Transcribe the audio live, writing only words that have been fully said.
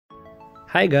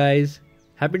Hi guys,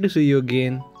 happy to see you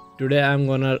again. Today I'm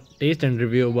gonna taste and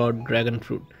review about dragon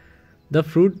fruit. The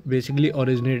fruit basically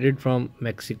originated from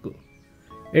Mexico.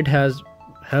 It has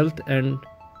health and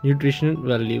nutritional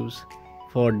values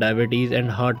for diabetes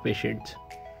and heart patients.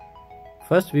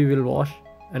 First we will wash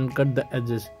and cut the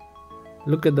edges.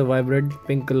 Look at the vibrant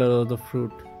pink color of the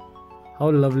fruit.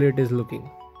 How lovely it is looking.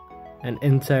 And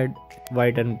inside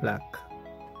white and black.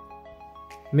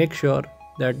 Make sure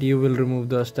that you will remove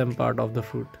the stem part of the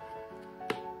fruit.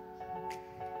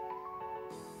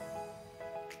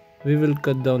 We will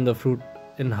cut down the fruit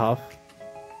in half.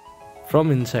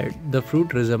 From inside, the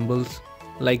fruit resembles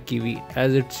like kiwi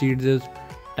as its seeds is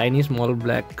tiny small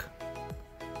black.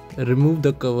 Remove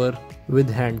the cover with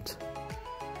hands.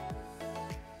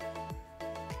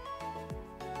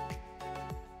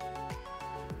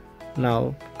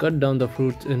 Now cut down the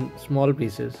fruits in small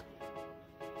pieces.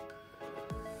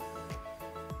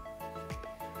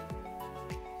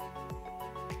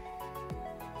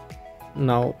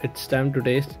 Now it's time to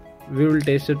taste. We will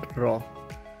taste it raw.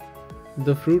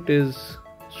 The fruit is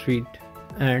sweet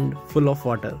and full of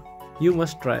water. You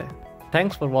must try.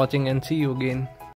 Thanks for watching and see you again.